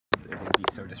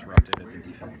be so disruptive as a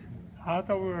defense? I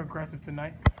thought we were aggressive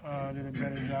tonight. Did a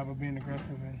better job of being aggressive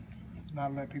and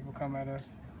not let people come at us,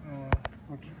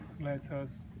 which led to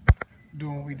us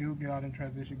doing what we do, get out in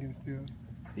transition, get steals.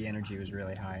 The energy was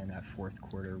really high in that fourth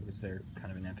quarter. Was there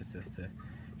kind of an emphasis to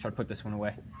try to put this one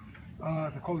away?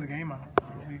 To close the game out.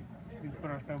 We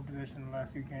put ourselves in position in the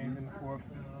last few games in the fourth,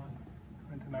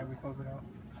 and tonight we closed it out.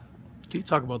 Can you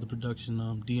talk about the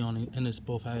production? Dion and Ennis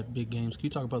both had big games. Can you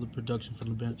talk about the production from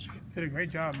the bench? Did a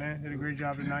great job, man. Did a great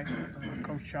job tonight.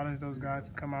 Coach challenged those guys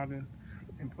to come out and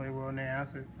play well, and they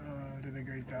answered. Did a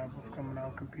great job of coming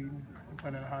out, competing, and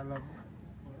playing at a high level.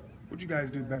 What did you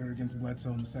guys do better against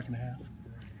Bledsoe in the second half?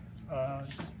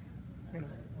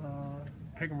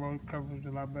 Pick and roll coverage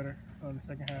a lot better in the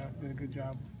second half. Did a good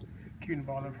job keeping the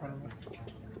ball in front of us.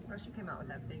 First, you came out with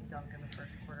that big dunk in the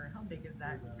first quarter. How big is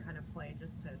that kind of play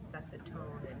just to set the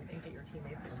tone and get your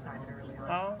teammates excited early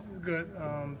on? It was good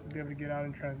to be able to get out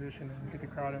in transition and get the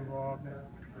crowd involved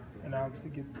and obviously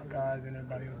get the guys and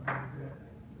everybody else doing as well.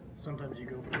 Sometimes you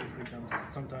go for those big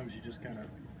dunks. Sometimes you just kind of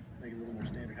make it a little more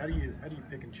standard. How do you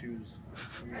pick and choose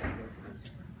when you go for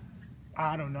this?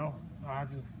 I don't know. I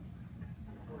just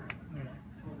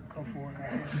go for it.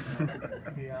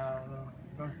 Yeah, I don't know.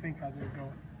 Don't think I just go.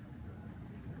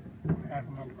 Half of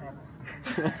my problem.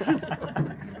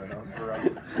 That was for us.